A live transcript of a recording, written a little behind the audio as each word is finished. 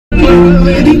You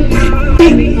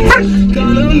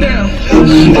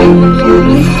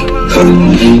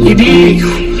dig?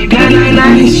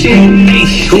 999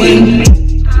 shit.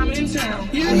 When I'm in town,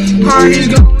 parties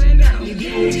going down. You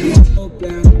dig?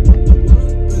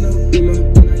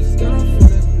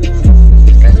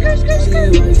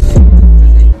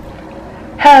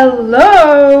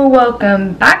 Hello,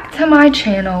 welcome back to my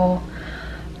channel.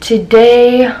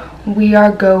 Today we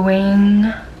are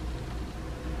going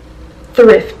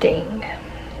thrifting.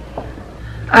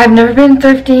 I've never been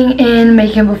thrifting in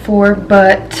Macon before,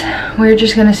 but we're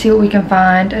just gonna see what we can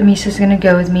find. Amisa's gonna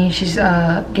go with me. She's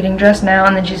getting dressed now,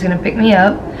 and then she's gonna pick me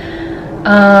up.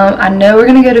 I know we're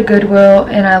gonna go to Goodwill,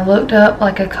 and I looked up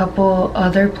like a couple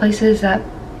other places that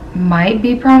might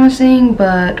be promising,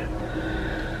 but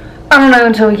I don't know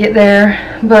until we get there,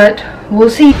 but we'll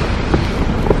see.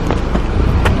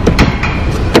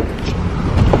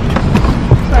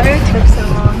 Sorry it took so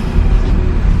long.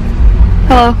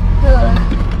 Hello. Hello.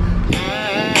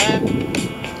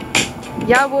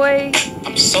 Yeah, boy.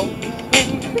 I'm so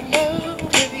in love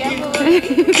with you.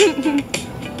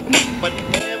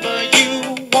 Whatever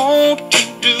you want to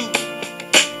do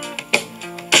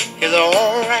is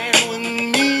alright with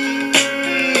me.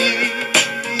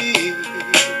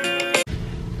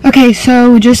 Okay,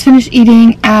 so we just finished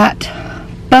eating at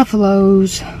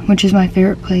Buffalo's, which is my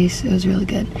favorite place. It was really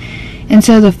good. And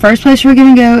so the first place we're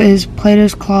gonna go is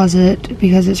Plato's Closet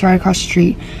because it's right across the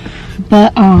street.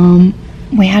 But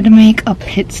we had to make a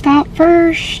pit stop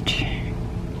first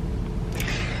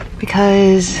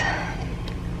because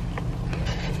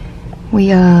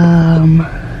we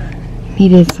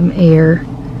needed some air.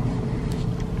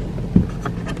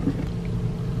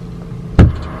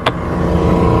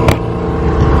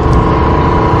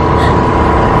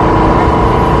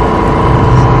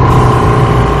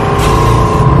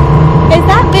 Is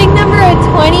that big number a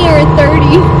 20 or a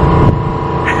 30?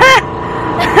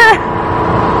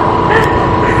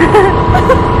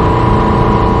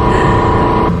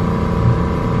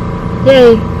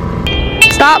 Yay.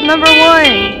 Stop number 1.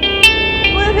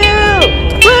 Woohoo!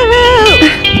 Woohoo!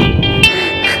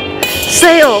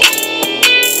 Sale.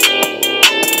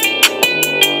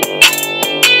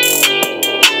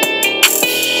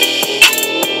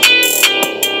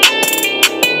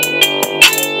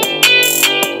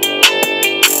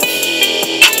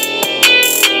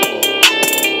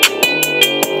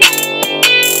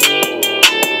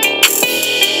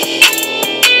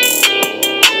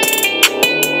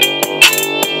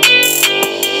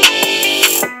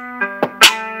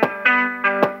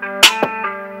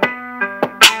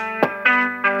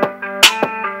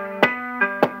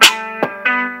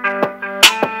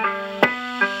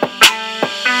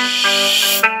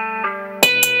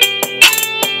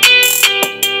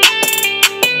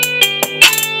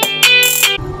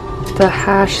 The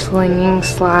hash slinging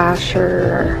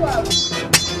slasher.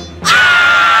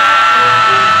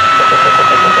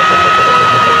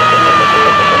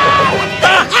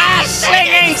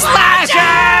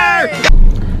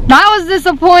 That was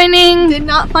disappointing. Did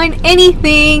not find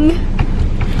anything.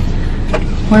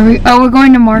 Where we? Oh, we're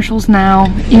going to Marshall's now.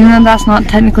 Even though that's not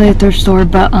technically a thrift store,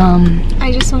 but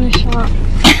I just want to shop.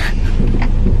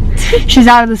 she's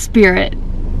out of the spirit.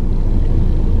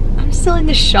 I'm still in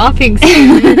the shopping section.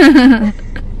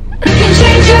 You can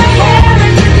change your hair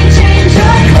and you can change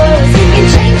your clothes. You can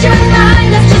change your mind,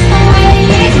 that's just the way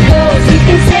it goes. You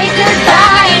can say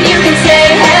goodbye and you can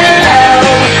say hello,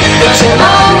 but you'll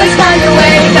always find your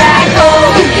way back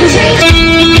home. You can change.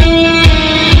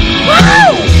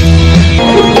 Woo!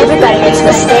 Everybody makes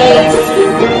mistakes.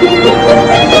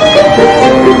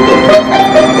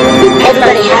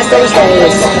 Everybody has those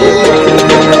days.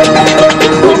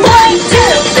 1, 2,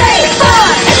 3, 4.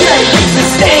 Everybody makes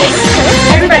mistakes.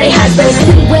 Everybody has those days.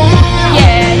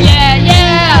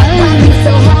 Yeah.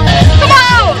 Come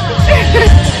on!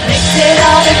 Mix it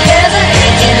all together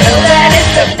and you know that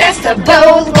it's the best of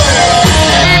both worlds.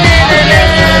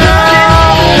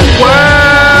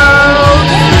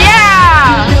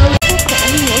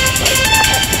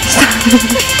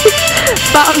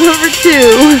 Spot number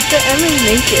 2. The Emmy's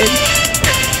naked.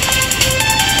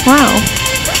 Wow.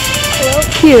 Hello?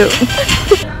 Cute.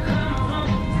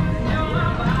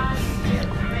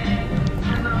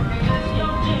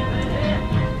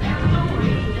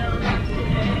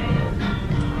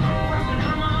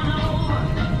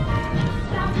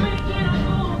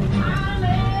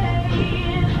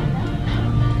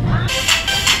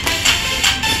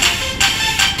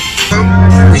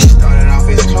 We started off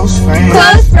as close friends.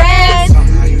 Close friends.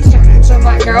 Somehow you turned into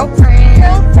my Girlfriend.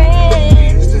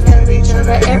 girlfriend. Used to tell each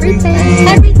other everything.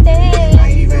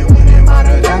 I even went and bought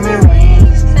a diamond ring.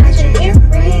 Matching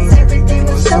earrings, everything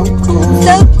was so cool.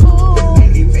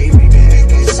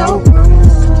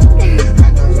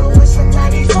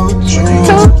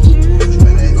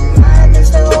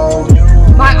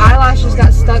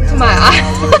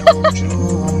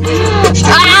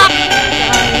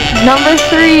 Number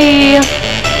 3.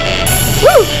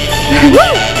 Woo!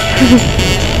 Woo!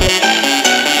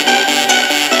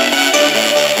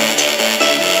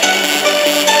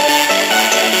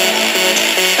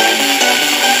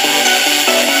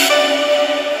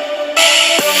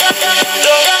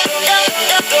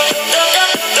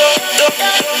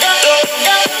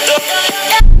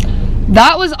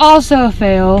 That was also a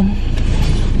fail.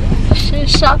 Should have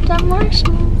shopped at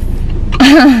Marshall's.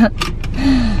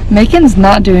 Macon's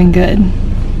not doing good.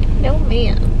 No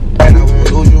man.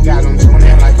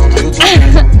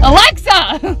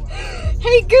 Alexa!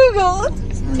 Hey Google.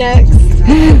 Next.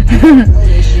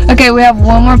 Okay, we have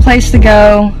one more place to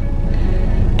go.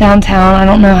 Downtown. I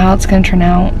don't know how it's gonna turn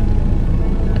out.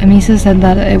 Amisa said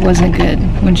that it wasn't good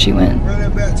when she went.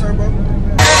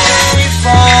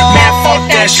 Man, fuck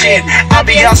that shit. I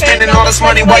be out spending all this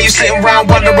money while you sitting around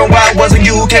wondering why it wasn't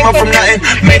you who came up from nothing.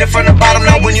 Made it from the bottom,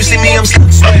 now when you see me, I'm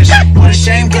swish. What a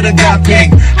shame, could've got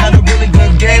picked. Had a really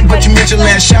good game, but you missed your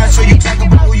last shot. So you talk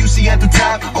about who you see at the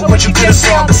top, or what you could've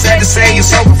saw. But sad to say, you're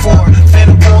sober for.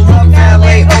 Finna pull up,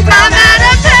 valet, open. I'm out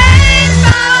of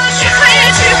payphone.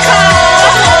 Where'd you call?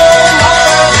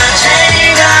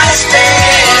 Saying I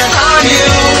spent on you.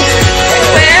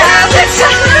 Where have the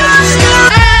times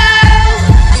gone?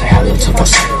 Say hello to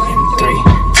us in 3,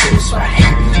 2, right.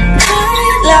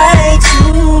 I'd like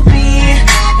to be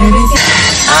anything.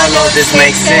 I don't know if this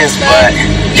makes sense, but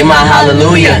you're my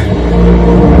hallelujah.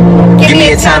 Give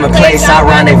me a time and place, I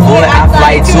rendezvous it, I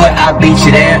fly to it, I beat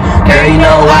you there. Girl, you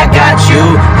know I got you.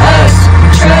 Us,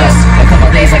 trust. A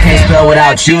couple days I can't spell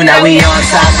without you. Now we on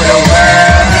top of the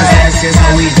world, 'cause that's just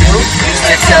what we do.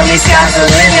 They tell me sky's the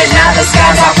limit, now the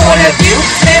sky's our point of view.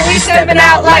 Man, we stepping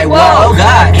out like whoa,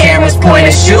 God. Cameras point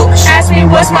and shoot. Ask me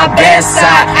what's my best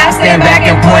side, I stand back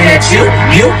and point at you.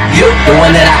 You, the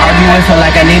one that I argue with, feel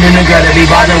like I need a girl to be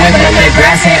bothered with. But the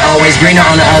grass ain't always greener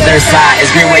on the other side. It's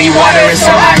green where you water it,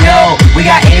 so I know we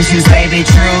got issues, baby.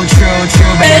 True,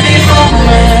 baby.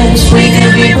 Homeless, we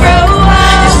could be broke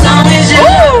as long as you're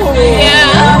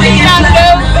yeah, we got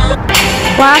dope.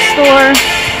 Last store.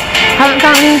 Haven't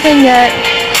found anything yet.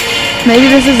 Maybe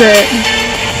this is it.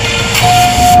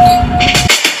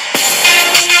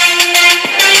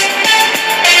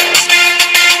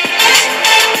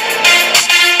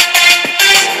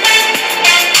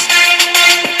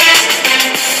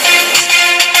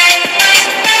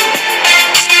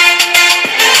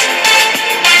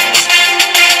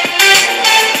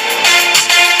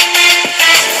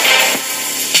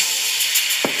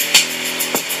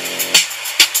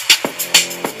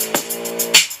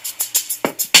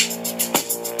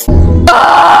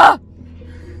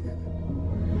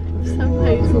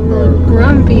 Somebody's a little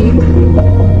grumpy.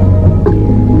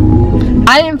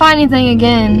 I didn't find anything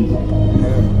again.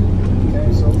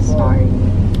 Sorry.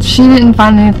 She didn't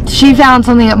find anything. She found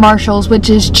something at Marshall's, which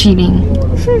is cheating.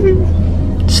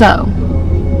 So,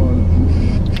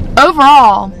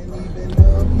 overall,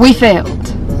 we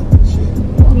failed.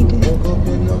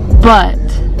 But,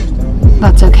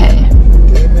 that's okay.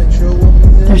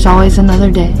 There's always another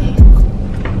day.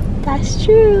 That's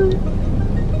true.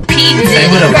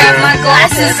 Grab my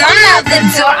glasses, I'm out the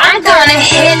door. I'm gonna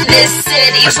hit this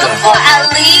city. Before I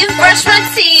leave, brush my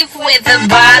teeth with a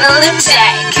bottle of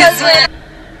Jack. 'Cause when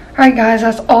Alright guys,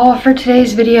 that's all for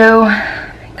today's video.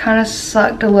 It kind of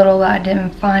sucked a little that I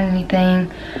didn't find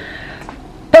anything.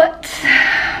 But,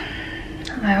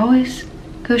 I always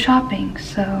go shopping,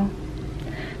 so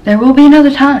there will be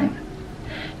another time.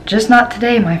 Just not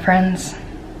today, my friends.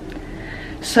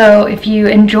 So if you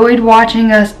enjoyed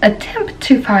watching us attempt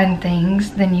to find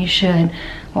things, then you should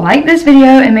like this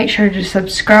video and make sure to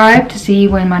subscribe to see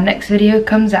when my next video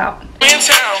comes out. In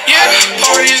town, yeah,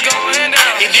 party's going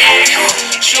down. You dig?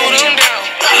 Shoot 'em down.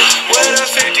 With a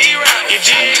 50 round. You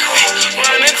dig?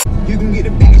 Running. You can get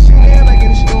a big shit like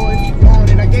in the store if you want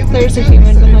it. I gave There's a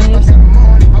human behind us.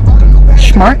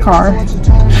 Smart car.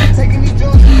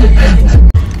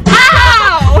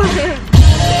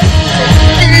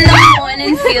 in the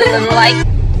morning feeling like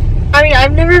I mean,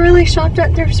 I've never really shopped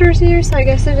at thrift stores here, so I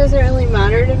guess it doesn't really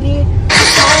matter to me.